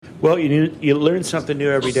Well, you learn something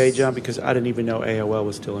new every day, John, because I didn't even know AOL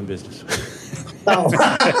was still in business. Oh.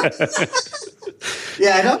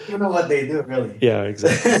 Yeah, I don't even know what they do, really. Yeah,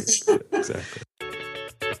 exactly. Exactly.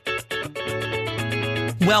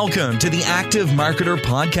 Welcome to the Active Marketer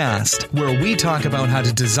Podcast, where we talk about how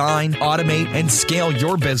to design, automate, and scale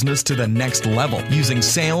your business to the next level using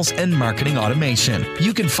sales and marketing automation.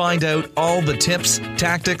 You can find out all the tips,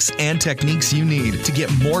 tactics, and techniques you need to get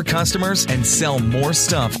more customers and sell more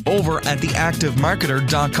stuff over at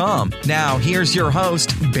theactivemarketer.com. Now, here's your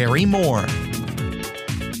host, Barry Moore.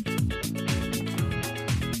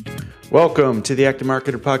 Welcome to the Active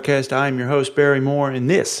Marketer Podcast. I'm your host, Barry Moore, and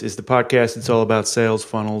this is the podcast that's all about sales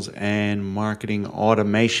funnels and marketing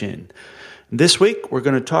automation. This week, we're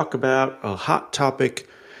going to talk about a hot topic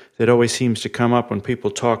that always seems to come up when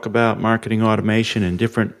people talk about marketing automation and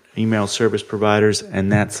different email service providers,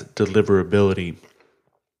 and that's deliverability.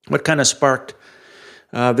 What kind of sparked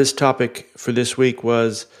this topic for this week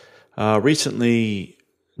was recently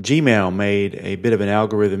Gmail made a bit of an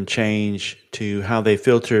algorithm change to how they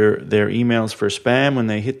filter their emails for spam when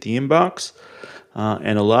they hit the inbox.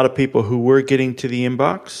 And a lot of people who were getting to the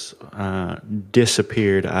inbox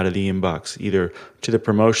disappeared out of the inbox, either to the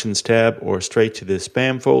promotions tab or straight to the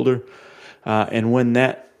spam folder. And when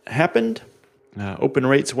that happened, open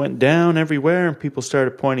rates went down everywhere and people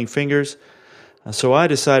started pointing fingers. So I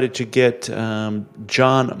decided to get John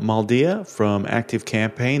Maldia from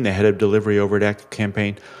ActiveCampaign, the head of delivery over at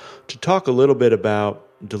ActiveCampaign, to talk a little bit about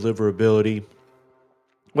deliverability,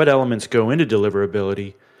 what elements go into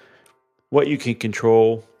deliverability, what you can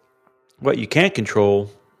control, what you can't control,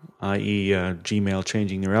 i.e. Gmail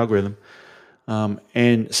changing their algorithm,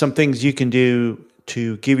 and some things you can do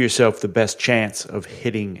to give yourself the best chance of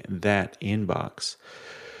hitting that inbox.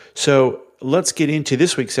 So let's get into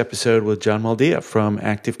this week's episode with John Maldia from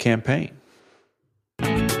ActiveCampaign.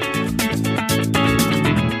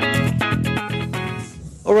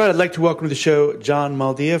 All right, I'd like to welcome to the show John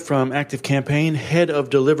Maldia from ActiveCampaign, head of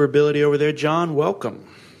deliverability over there. John, welcome.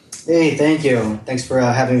 Hey, thank you. Thanks for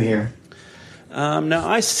having me here. Now,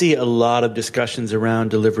 I see a lot of discussions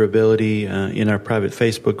around deliverability in our private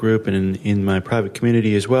Facebook group and in my private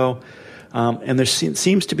community as well. And there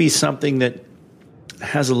seems to be something that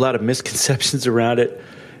has a lot of misconceptions around it,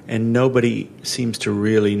 and nobody seems to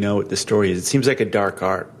really know what the story is. It seems like a dark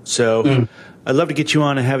art. So I'd love to get you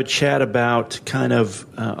on and have a chat about kind of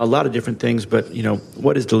a lot of different things, but, you know,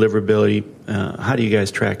 what is deliverability? How do you guys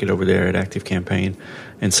track it over there at ActiveCampaign?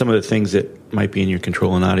 And some of the things that might be in your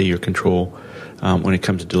control and out of your control when it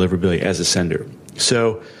comes to deliverability as a sender.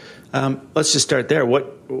 So let's just start there. What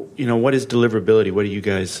is deliverability?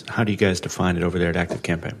 How do you guys define it over there at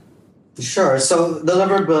ActiveCampaign? Sure. So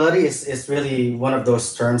deliverability is really one of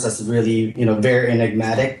those terms that's really, very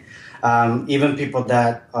enigmatic. Even people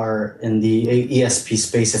that are in the ESP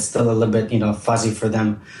space, it's still a little bit, fuzzy for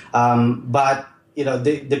them. But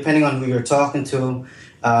depending on who you're talking to,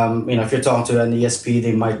 if you're talking to an ESP,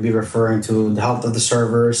 they might be referring to the health of the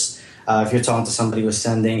servers. If you're talking to somebody who's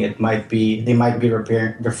sending, they might be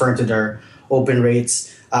referring to their open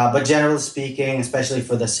rates. But generally speaking, especially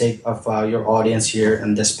for the sake of your audience here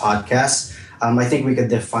in this podcast, I think we could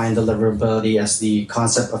define deliverability as the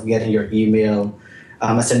concept of getting your email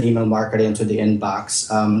as an email marketer into the inbox.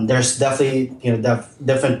 There's definitely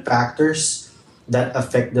different factors that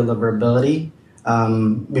affect deliverability.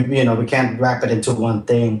 We can't wrap it into one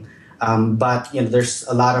thing, but there's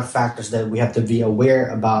a lot of factors that we have to be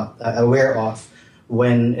aware of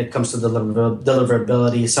when it comes to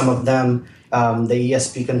deliverability. Some of them the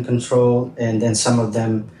ESP can control, and then some of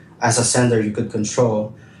them as a sender you could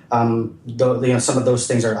control. Some of those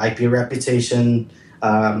things are IP reputation,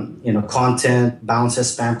 content,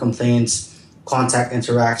 bounces, spam complaints, contact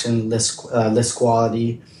interaction, list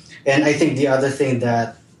quality. And I think the other thing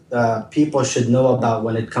that people should know about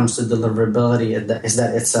when it comes to deliverability is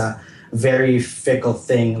that it's a very fickle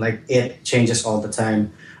thing. Like, it changes all the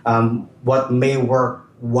time. What may work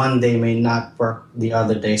one day may not work the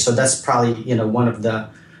other day. So that's probably, one of the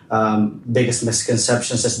biggest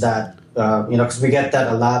misconceptions is that, because we get that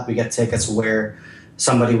a lot. We get tickets where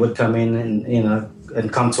somebody would come in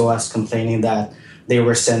and come to us complaining that they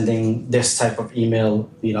were sending this type of email,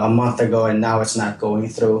 a month ago, and now it's not going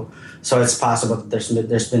through. So it's possible that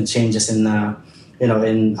there's been changes in,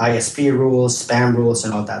 in ISP rules, spam rules,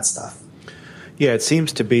 and all that stuff. Yeah, it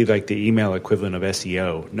seems to be like the email equivalent of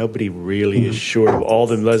SEO. Nobody really is sure of all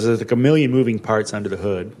them. There's like a million moving parts under the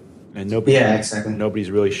hood, and nobody's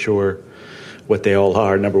really sure what they all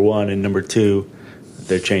are, number one. And number two,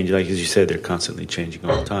 they're changing. Like as you said, they're constantly changing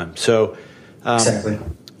all the time. So as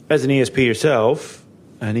an ESP yourself,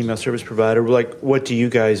 an email service provider, like what do you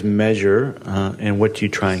guys measure and what do you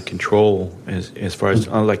try and control as far as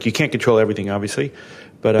like you can't control everything, obviously,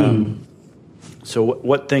 but so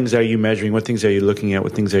what things are you measuring? What things are you looking at?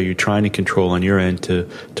 What things are you trying to control on your end to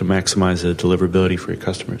maximize the deliverability for your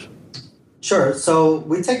customers? Sure. So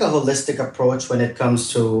we take a holistic approach when it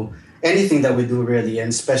comes to anything that we do, really, and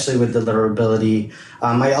especially with deliverability.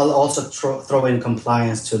 I'll also throw in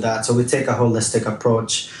compliance to that. So we take a holistic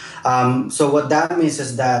approach. So what that means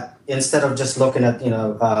is that instead of just looking at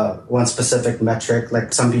one specific metric,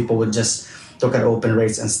 like some people would just look at open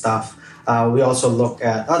rates and stuff, we also look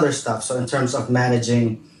at other stuff. So in terms of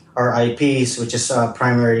managing our IPs, which is a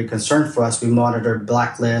primary concern for us, we monitor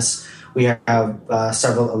blacklists. We have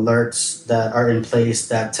several alerts that are in place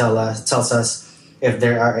that tells us if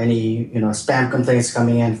there are any spam complaints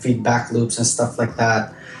coming in, feedback loops and stuff like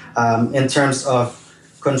that. In terms of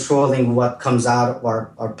controlling what comes out of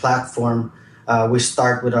our platform, we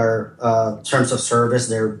start with our terms of service.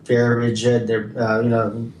 They're very rigid. They're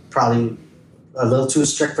probably a little too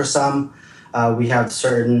strict for some. We have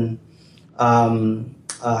certain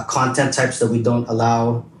content types that we don't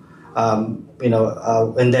allow.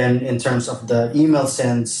 And then in terms of the email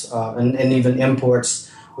sends and even imports,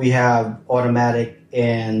 we have automatic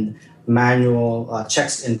and manual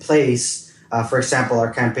checks in place. For example,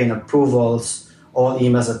 our campaign approvals, all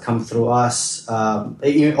emails that come through us, all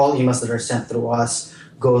emails that are sent through us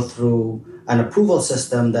go through an approval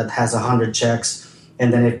system that has 100 checks.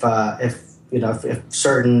 And then if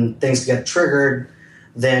certain things get triggered,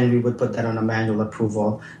 then we would put that on a manual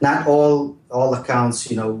approval. Not all accounts,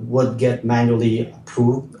 would get manually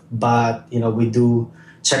approved, but we do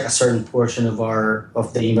check a certain portion of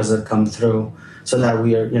the emails that come through, so that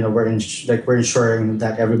we're ensuring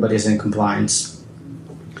that everybody's in compliance.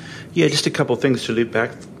 Yeah, just a couple of things to loop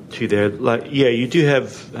back to there. Like, yeah, you do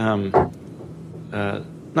have I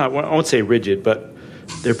won't say rigid, but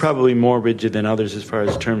they're probably more rigid than others as far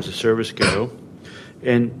as terms of service go,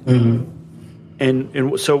 and.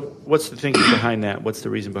 And so, what's the thinking behind that? What's the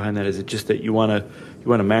reason behind that? Is it just that you want to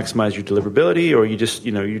maximize your deliverability, or you're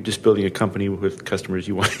just building a company with customers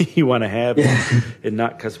you want to have, and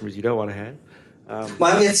not customers you don't want to have?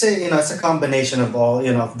 Well, it's a combination of all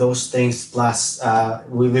of those things. Plus,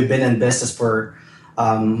 we've been in business for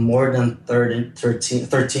more than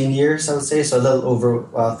 13 years, I would say, so a little over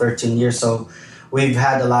 13 years. So we've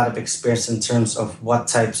had a lot of experience in terms of what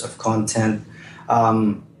types of content.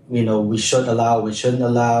 We should allow, we shouldn't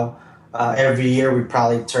allow. Every year we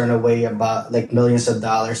probably turn away about like millions of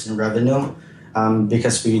dollars in revenue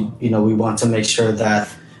because we want to make sure that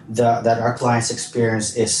our clients'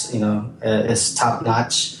 experience is top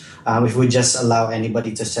notch. If we just allow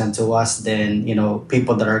anybody to send to us, then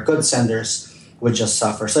people that are good senders would just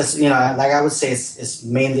suffer. So it's like I would say it's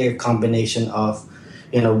mainly a combination of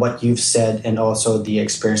what you've said and also the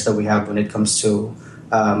experience that we have when it comes to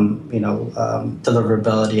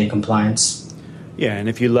deliverability and compliance. Yeah, and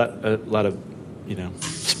if you let a lot of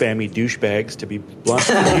spammy douchebags, to be blunt,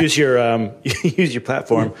 use your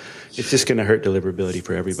platform, it's just going to hurt deliverability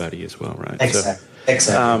for everybody as well, right?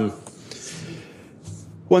 Exactly.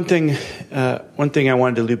 One thing I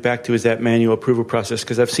wanted to loop back to is that manual approval process,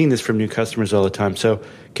 because I've seen this from new customers all the time. So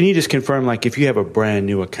can you just confirm, like, if you have a brand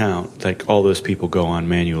new account, like all those people go on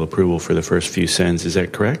manual approval for the first few sends, is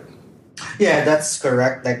that correct? Yeah, that's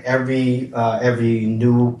correct. Like every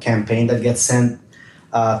new campaign that gets sent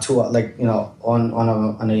to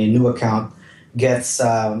on a new account gets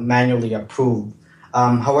manually approved.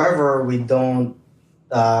 However, we don't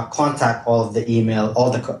contact all of the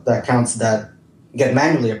the accounts that get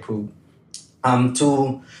manually approved.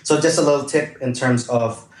 So just a little tip in terms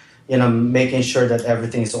of making sure that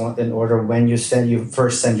everything is in order when you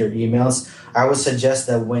first send your emails. I would suggest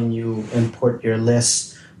that when you import your list,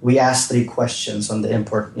 we ask 3 questions on the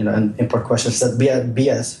import, and import questions that be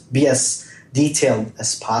as detailed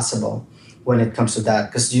as possible when it comes to that,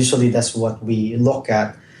 because usually that's what we look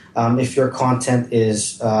at. If your content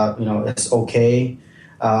is, is okay,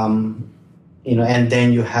 and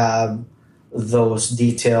then you have those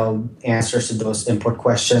detailed answers to those import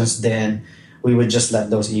questions, then we would just let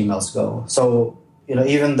those emails go. So,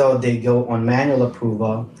 even though they go on manual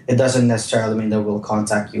approval, it doesn't necessarily mean that we'll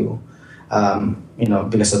contact you.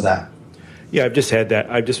 Because of that. Yeah, I've just had that.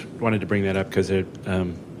 I just wanted to bring that up because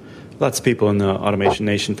lots of people in the Automation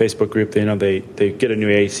Nation Facebook group, they get a new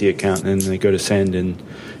AAC account and then they go to send and,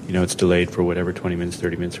 it's delayed for whatever, 20 minutes,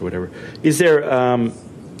 30 minutes or whatever. Is there,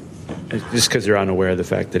 just because they're unaware of the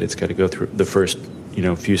fact that it's got to go through the first,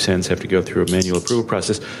 few sends have to go through a manual approval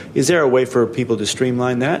process, is there a way for people to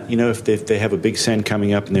streamline that? If they have a big send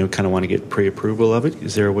coming up and they kind of want to get pre-approval of it,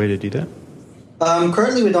 is there a way to do that?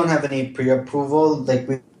 Currently, we don't have any pre-approval. Like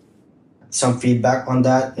we some feedback on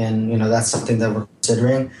that, and that's something that we're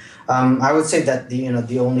considering. I would say that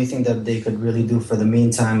the only thing that they could really do for the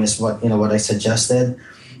meantime is what I suggested.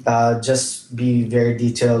 Just be very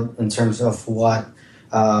detailed in terms of what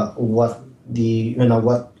what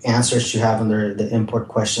answers you have under the import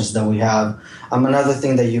questions that we have. Another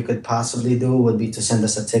thing that you could possibly do would be to send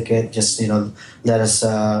us a ticket. Just let us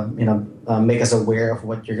make us aware of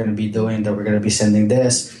what you're going to be doing. That we're going to be sending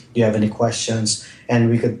this. Do you have any questions? And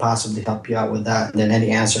we could possibly help you out with that. And then any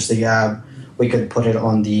answers that you have, we could put it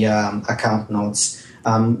on the account notes.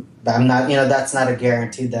 But I'm not, that's not a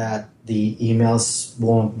guarantee that the emails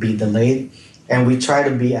won't be delayed. And we try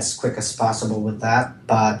to be as quick as possible with that.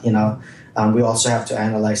 But, we also have to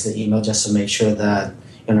analyze the email just to make sure that,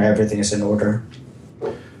 everything is in order.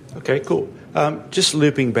 Okay, cool. Just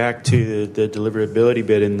looping back to the deliverability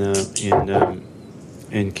bit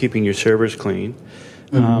in keeping your servers clean.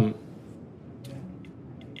 Mm-hmm.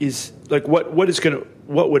 Is like what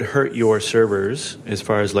would hurt your servers as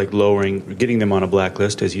far as like getting them on a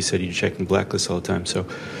blacklist? As you said, you're checking blacklists all the time. So,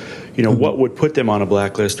 Mm-hmm. what would put them on a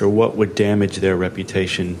blacklist, or what would damage their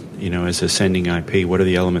reputation, as a sending IP? What are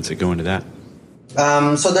the elements that go into that?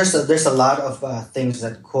 So there's a lot of things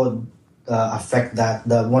that could affect that.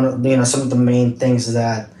 Some of the main things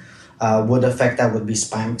that would affect that would be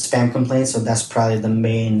spam complaints. So that's probably the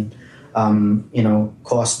main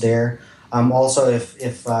cause there. Also, if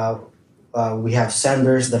we have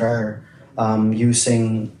senders that are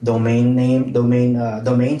using domains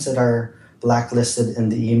that are blacklisted in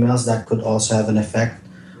the emails, that could also have an effect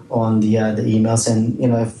on the emails. And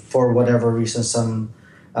if for whatever reason some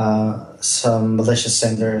malicious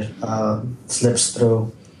sender slips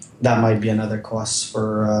through, that might be another cause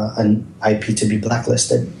for an IP to be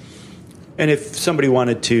blacklisted. And if somebody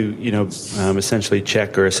wanted to, essentially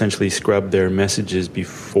check or essentially scrub their messages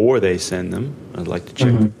before they send them, I'd like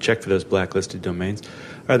to check for those blacklisted domains.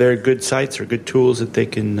 Are there good sites or good tools that they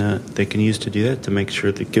can use to do that, to make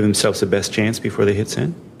sure they give themselves the best chance before they hit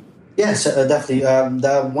send? Yes, definitely.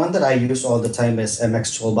 The one that I use all the time is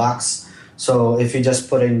MX Toolbox. So if you just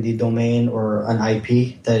put in the domain or an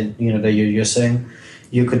IP that you're using,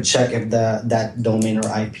 you could check if that domain or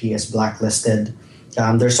IP is blacklisted.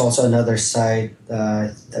 There's also another site,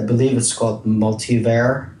 I believe it's called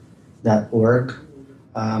multiver.org.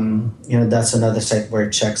 That's another site where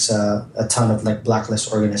it checks a ton of like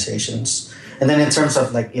blacklist organizations. And then in terms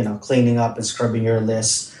of cleaning up and scrubbing your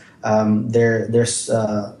list, there's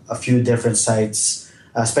a few different sites,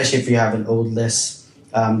 especially if you have an old list,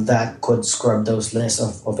 that could scrub those lists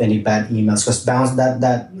of any bad emails. Because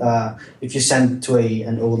if you send to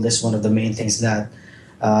an old list, one of the main things that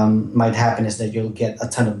might happen is that you'll get a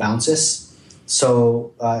ton of bounces.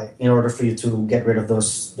 So in order for you to get rid of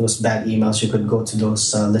those bad emails, you could go to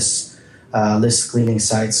those list cleaning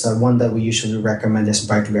sites. One that we usually recommend is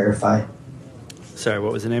Bright Verify. Sorry,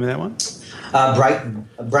 what was the name of that one?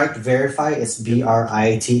 Bright Verify. It's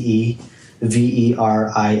BRITEVERIFY.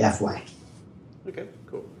 Okay,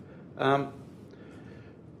 cool.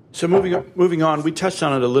 So moving on, we touched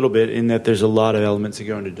on it a little bit in that there's a lot of elements that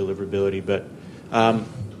go into deliverability. But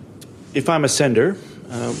if I'm a sender,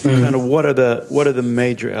 kind of what are the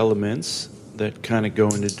major elements that kind of go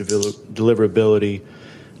into deliverability?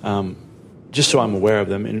 Just so I'm aware of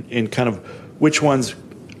them, and kind of which ones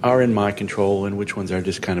are in my control and which ones are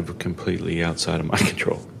just kind of completely outside of my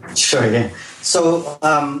control. Sure, yeah. So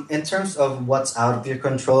in terms of what's out of your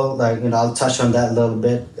control, I'll touch on that a little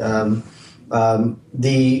bit.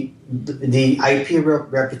 The IP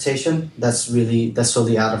reputation, that's really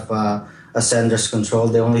out of a sender's control.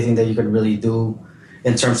 The only thing that you could really do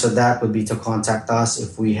in terms of that would be to contact us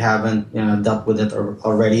if we haven't dealt with it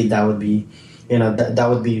already. That would be that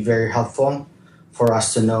would be very helpful for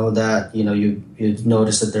us to know that you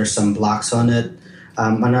notice that there's some blocks on it.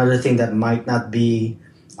 Another thing that might not be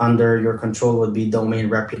under your control would be domain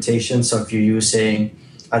reputation. So if you're using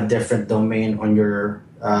a different domain on your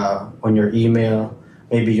email,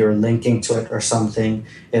 maybe you're linking to it or something.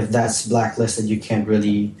 If that's blacklisted, you don't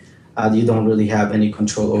really have any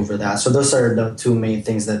control over that. So those are the two main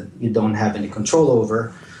things that you don't have any control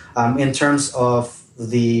over. In terms of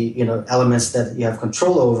the elements that you have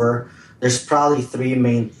control over, there's probably three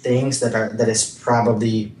main things that is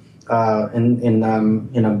probably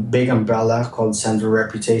in a big umbrella called sender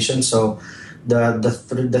reputation. So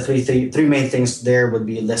the three main things there would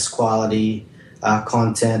be list quality,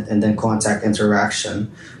 content, and then contact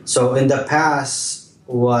interaction. So in the past,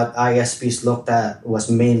 what ISPs looked at was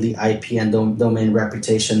mainly IP and domain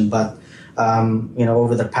reputation, but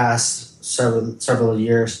over the past several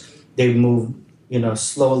years, they've moved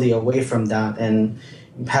slowly away from that and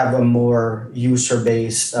have a more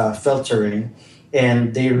user-based filtering.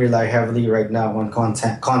 And they rely heavily right now on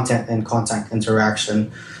content and contact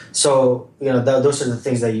interaction. So, those are the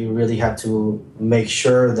things that you really have to make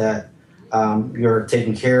sure that you're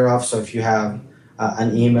taking care of. So if you have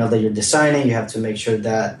an email that you're designing, you have to make sure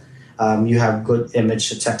that you have good image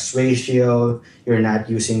to text ratio. You're not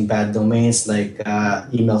using bad domains like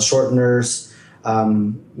email shorteners.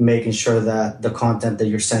 Making sure that the content that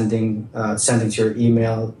you're sending to your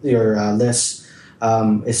email, your list,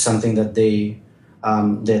 is something that they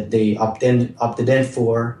opted in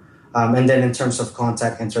for. And then in terms of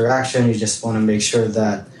contact interaction, you just want to make sure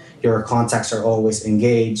that your contacts are always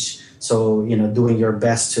engaged. So, doing your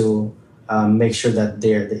best to make sure that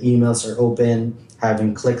the emails are open,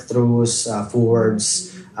 having click-throughs,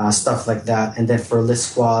 forwards, stuff like that. And then for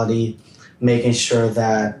list quality, making sure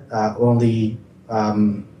that only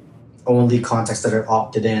contacts that are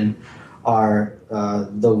opted in are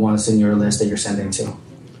the ones in your list that you're sending to.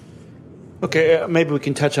 Okay, maybe we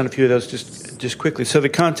can touch on a few of those just quickly. So the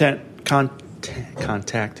contact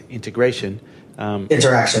integration.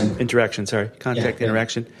 Interaction. Interaction.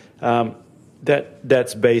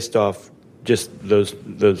 That's based off just those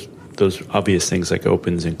obvious things like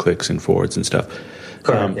opens and clicks and forwards and stuff.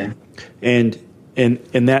 Correct. Yeah. And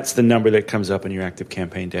that's the number that comes up in your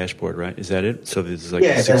ActiveCampaign dashboard, right? Is that it? So this is like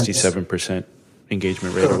 67%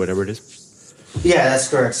 engagement rate or whatever it is. Yeah, that's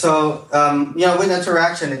correct. So with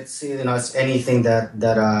interaction, it's anything that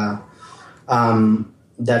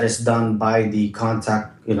is done by the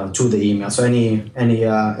contact to the email. So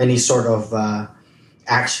any sort of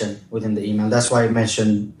action within the email. That's why I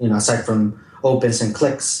mentioned aside from opens and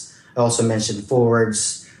clicks, I also mentioned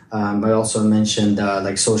forwards. I also mentioned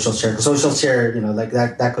like social share. Social share, like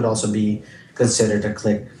that could also be considered a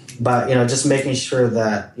click. But just making sure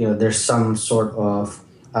that there's some sort of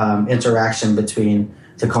interaction between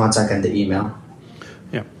the contact and the email.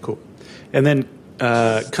 Yeah, cool. And then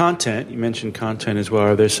content. You mentioned content as well.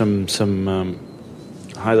 Are there some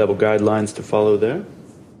high-level guidelines to follow there?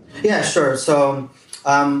 Yeah, sure. So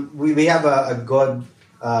we have a good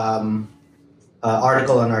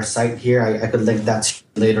article on our site here. I could link that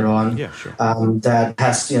later on. Yeah, sure. That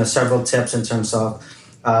has several tips in terms of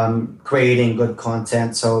creating good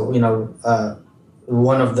content. So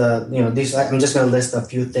one of the these, I'm just going to list a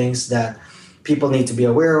few things that people need to be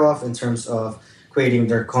aware of in terms of creating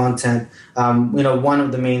their content. One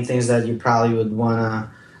of the main things that you probably would want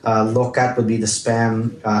to look at would be the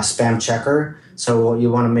spam checker. So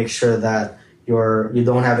you want to make sure that you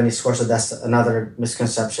don't have any score. So that's another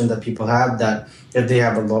misconception that people have, that if they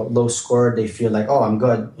have a low score, they feel like, oh, I'm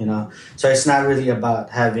good, So it's not really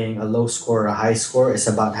about having a low score or a high score. It's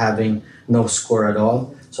about having no score at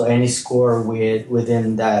all. So any score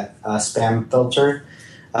within that spam filter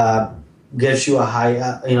gives you a high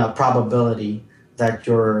probability that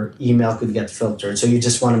your email could get filtered. So you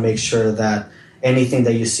just want to make sure that anything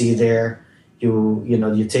that you see there,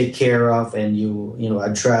 you take care of and you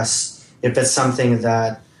address. If it's something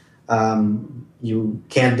that you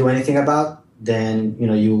can't do anything about, then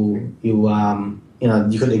you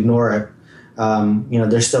could ignore it.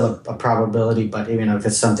 There's still a probability, but if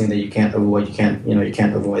it's something that you can't avoid, you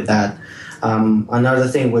can't avoid that. Another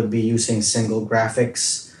thing would be using single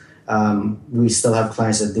graphics. We still have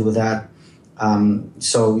clients that do that.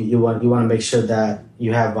 So you want to make sure that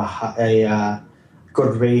you have a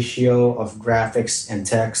good ratio of graphics and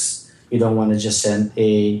text. You don't want to just send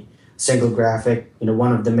a single graphic.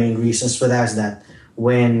 One of the main reasons for that is that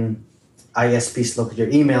when ISPs look at your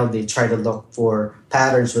email, they try to look for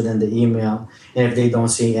patterns within the email, and if they don't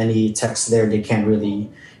see any text there, they can't really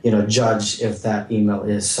judge if that email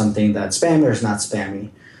is something that's spammy or is not spammy.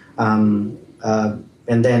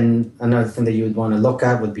 And then another thing that you would want to look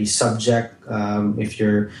at would be subject. If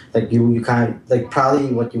you're you kind of probably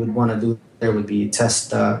what you would want to do there would be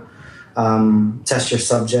test your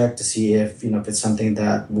subject to see if if it's something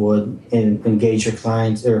that would engage your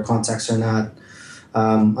clients or contacts or not.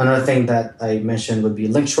 Another thing that I mentioned would be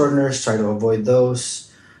link shorteners. Try to avoid those.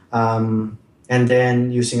 And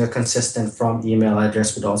then using a consistent from email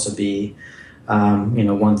address would also be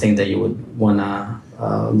one thing that you would want to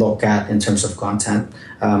look at in terms of content.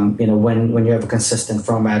 When you have a consistent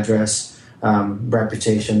from address,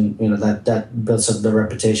 reputation, that builds up the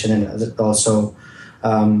reputation, and it also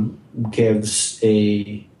gives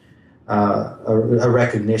a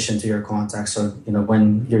recognition to your contacts. So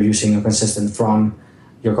when you're using a consistent from,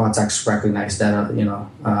 your contacts recognize that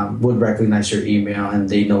would recognize your email, and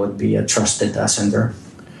they know it'd be a trusted sender.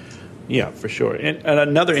 Yeah, for sure. And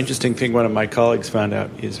another interesting thing one of my colleagues found out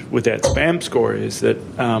is with that spam score is that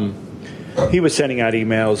he was sending out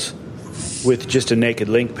emails with just a naked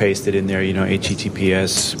link pasted in there,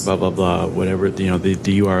 HTTPS, blah, blah, blah, whatever, the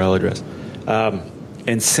URL address.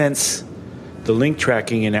 And since the link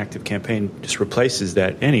tracking in ActiveCampaign just replaces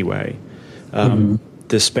that anyway,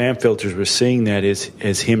 the spam filters were seeing that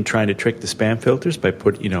as him trying to trick the spam filters by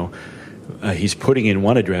he's putting in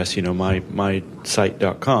one address,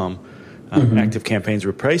 mysite.com. ActiveCampaign's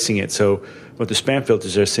replacing it. So what the spam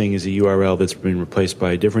filters are seeing is a URL that's been replaced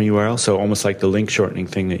by a different URL. So almost like the link shortening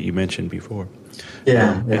thing that you mentioned before.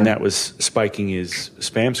 And that was spiking his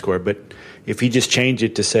spam score. But if he just changed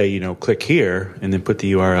it to say, click here, and then put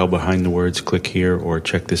the URL behind the words click here or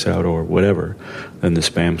check this out or whatever, then the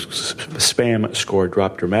spam score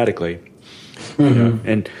dropped dramatically.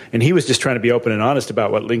 And he was just trying to be open and honest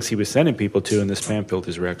about what links he was sending people to, and the spam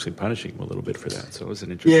filters were actually punishing him a little bit for that. So it was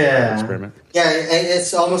an interesting experiment. Yeah,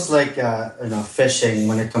 it's almost like phishing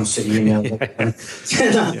when it comes to email. That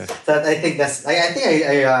I think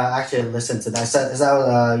I actually listened to that. Is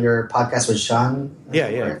that your podcast with Sean?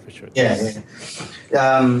 Yeah, for sure. It's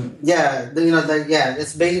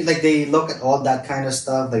basically like they look at all that kind of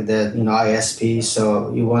stuff, like the ISP.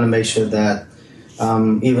 So you want to make sure that.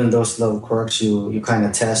 Even those little quirks, you kind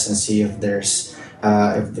of test and see if there's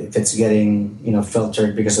if it's getting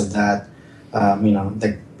filtered because of that.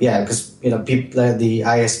 Because people, the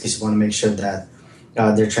ISPs want to make sure that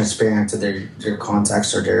they're transparent to their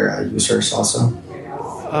contacts or their users also.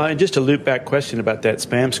 And just a loop back question about that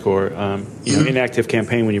spam score. In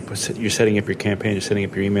ActiveCampaign, when you're setting up your campaign, you're setting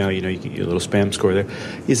up your email, you get your little spam score there.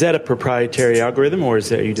 Is that a proprietary algorithm, or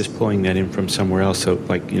are you just pulling that in from somewhere else? So,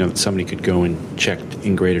 somebody could go and check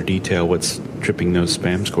in greater detail what's tripping those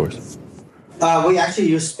spam scores. We actually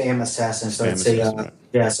use Spam Assassin, so it's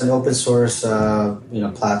it's an open source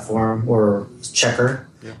platform or checker.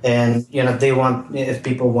 Yeah. And if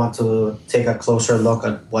people want to take a closer look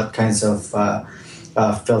at what kinds of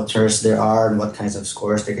filters there are and what kinds of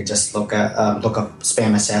scores, they could just look up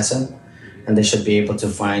Spam Assassin, and they should be able to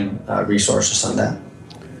find resources on that.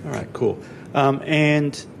 All right, cool.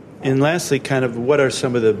 And lastly, kind of what are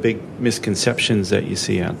some of the big misconceptions that you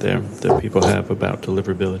see out there that people have about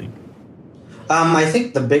deliverability? I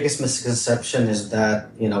think the biggest misconception is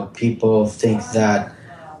that people think that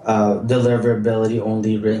deliverability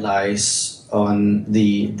only relies on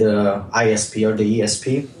the ISP or the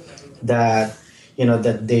ESP, that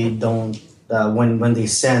that they don't when they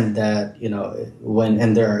send that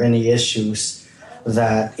when there are any issues,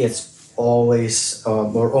 that it's always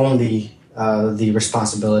or only the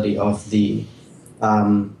responsibility of the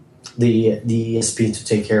ESP to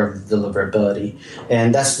take care of the deliverability,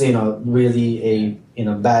 and that's really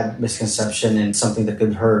a bad misconception and something that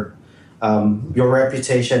could hurt your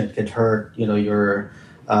reputation, could hurt your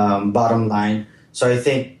bottom line. So I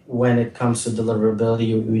think when it comes to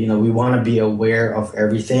deliverability, we want to be aware of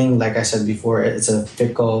everything. Like I said before, it's a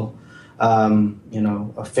fickle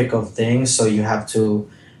thing. So you have to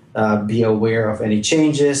be aware of any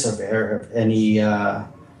changes, of any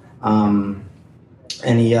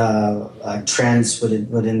trends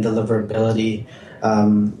within deliverability.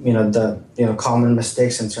 The common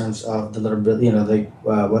mistakes in terms of deliverability.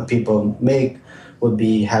 What people make would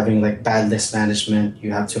be having bad list management.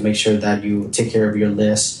 You have to make sure that you take care of your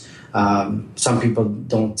list. Some people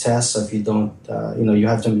don't test, so if you don't, you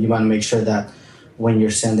want to make sure that when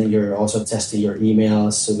you're sending, you're also testing your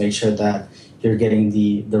emails to make sure that you're getting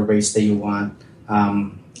the rates that you want.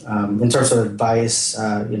 In terms of advice,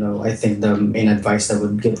 I think the main advice that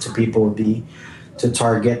would give to people would be to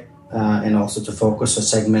target and also to focus on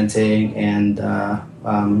segmenting, and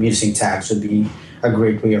using tags would be a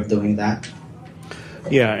great way of doing that.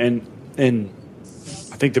 Yeah, and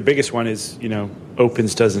I think the biggest one is,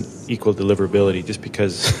 opens doesn't equal deliverability. Just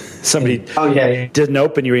because somebody didn't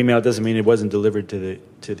open your email doesn't mean it wasn't delivered to the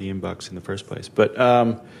inbox in the first place. But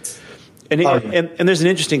and there's an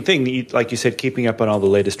interesting thing, like you said, keeping up on all the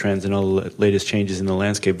latest trends and all the latest changes in the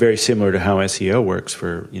landscape, very similar to how SEO works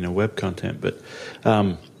for web content. But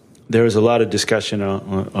there was a lot of discussion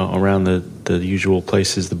around the usual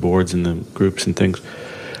places, the boards and the groups and things.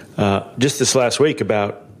 Just this last week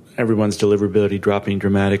about everyone's deliverability dropping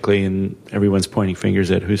dramatically, and everyone's pointing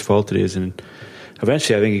fingers at whose fault it is. And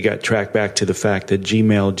eventually I think it got tracked back to the fact that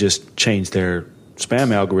Gmail just changed their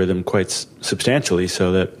spam algorithm quite substantially,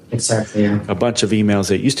 so that a bunch of emails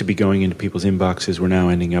that used to be going into people's inboxes were now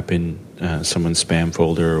ending up in someone's spam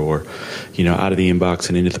folder, or out of the inbox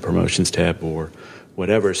and into the promotions tab or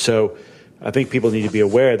whatever. So I think people need to be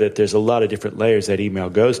aware that there's a lot of different layers that email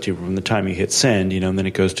goes to from the time you hit send, and then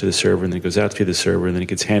it goes to the server, and then it goes out through the server, and then it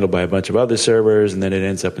gets handled by a bunch of other servers, and then it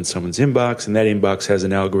ends up in someone's inbox, and that inbox has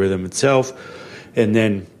an algorithm itself, and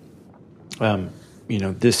then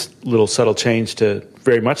this little subtle change to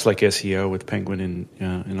very much like SEO with Penguin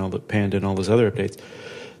and all the Panda and all those other updates,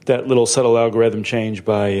 that little subtle algorithm change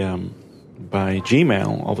by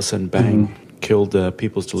Gmail, all of a sudden, bang, killed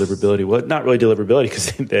people's deliverability. Well, not really deliverability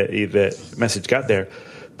because the message got there,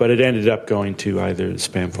 but it ended up going to either the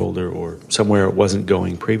spam folder or somewhere it wasn't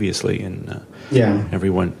going previously, and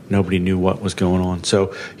nobody knew what was going on.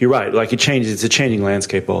 So you're right, like it's a changing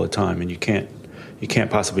landscape all the time, and you can't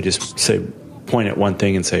possibly just point at one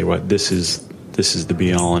thing and say, well, this is the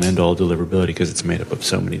be all and end all deliverability, because it's made up of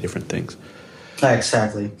so many different things.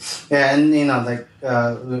 Exactly. Yeah, and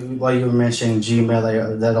while you were mentioning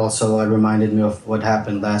Gmail, that also reminded me of what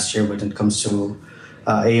happened last year when it comes to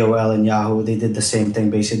AOL and Yahoo. They did the same thing.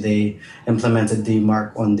 Basically, they implemented the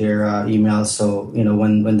mark on their emails. So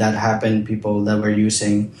when that happened, people that were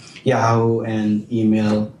using Yahoo and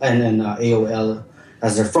email and AOL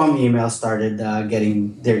as their from email started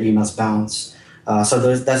getting their emails bounced.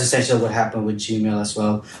 So that's essentially what happened with Gmail as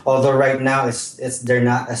well. Although right now they're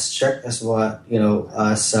not as strict as what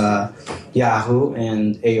as Yahoo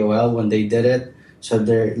and AOL when they did it. So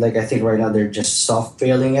they're I think right now they're just soft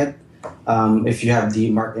failing it. If you have the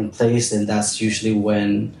mark in place, then that's usually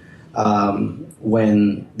when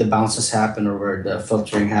the bounces happen or where the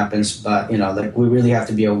filtering happens. But we really have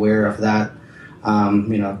to be aware of that.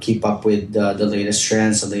 Keep up with the latest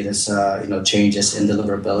trends, the latest changes in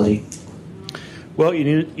deliverability. Well,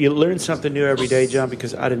 you learn something new every day, John,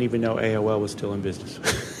 because I didn't even know AOL was still in business.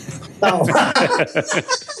 Oh.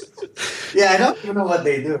 Yeah, I don't even know what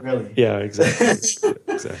they do, really. Yeah, exactly.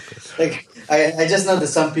 I just know that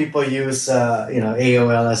some people use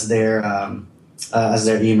AOL as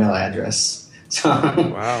their email address. So,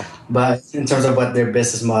 wow. But in terms of what their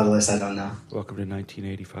business model is, I don't know. Welcome to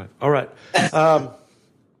 1985. All right.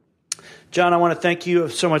 John, I want to thank you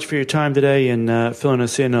so much for your time today and filling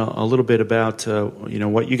us in a little bit about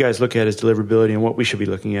what you guys look at as deliverability and what we should be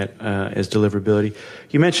looking at as deliverability.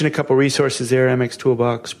 You mentioned a couple resources there: MX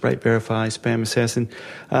Toolbox, Bright Verify, Spam Assassin.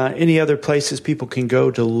 Any other places people can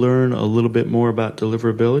go to learn a little bit more about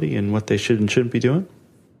deliverability and what they should and shouldn't be doing?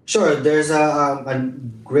 Sure. There's a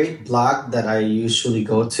great blog that I usually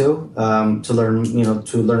go to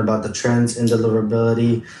learn about the trends in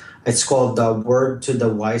deliverability. It's called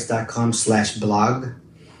wordtothewise.com/blog.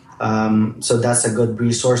 So that's a good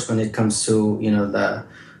resource when it comes to the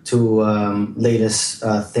latest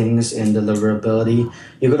things in deliverability.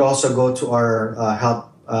 You could also go to our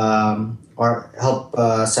help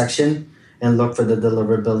section and look for the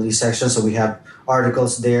deliverability section. So we have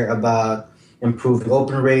articles there about improving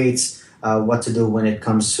open rates, what to do when it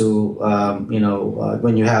comes to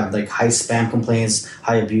when you have high spam complaints,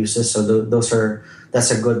 high abuses. So that's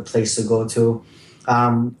a good place to go to.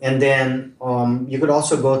 And then you could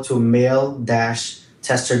also go to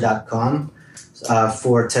mail-tester.com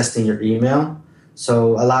for testing your email.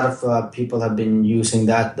 So a lot of people have been using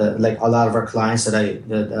that. A lot of our clients that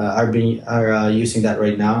are using that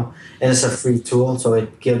right now, and it's a free tool. So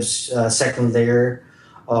it gives a second layer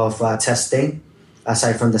of testing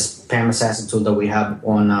aside from the Spam Assassin tool that we have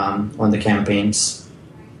on the campaigns.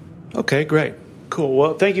 Okay, great. Cool.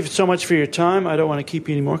 Well, thank you so much for your time. I don't want to keep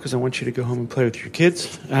you anymore because I want you to go home and play with your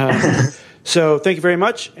kids. So thank you very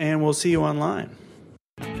much, and we'll see you online.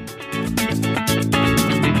 I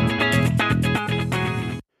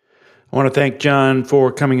want to thank John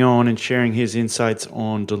for coming on and sharing his insights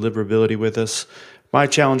on deliverability with us. My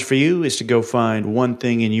challenge for you is to go find one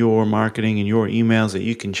thing in your marketing and your emails that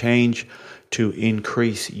you can change to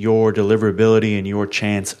increase your deliverability and your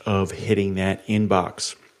chance of hitting that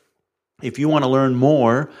inbox. If you want to learn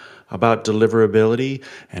more about deliverability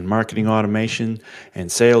and marketing automation and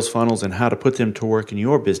sales funnels and how to put them to work in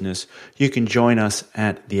your business, you can join us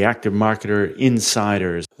at the Active Marketer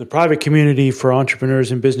Insiders, the private community for entrepreneurs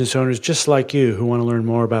and business owners just like you who want to learn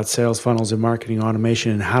more about sales funnels and marketing automation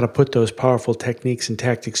and how to put those powerful techniques and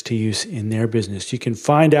tactics to use in their business. You can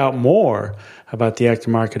find out more about the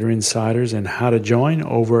Active Marketer Insiders and how to join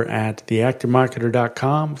over at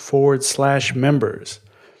theactivemarketer.com/members.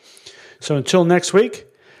 So until next week,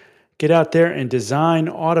 get out there and design,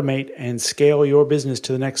 automate, and scale your business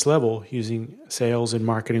to the next level using sales and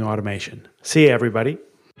marketing automation. See you, everybody.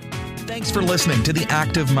 Thanks for listening to the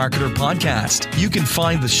Active Marketer Podcast. You can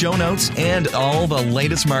find the show notes and all the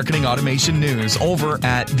latest marketing automation news over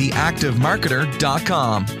at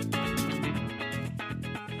theactivemarketer.com.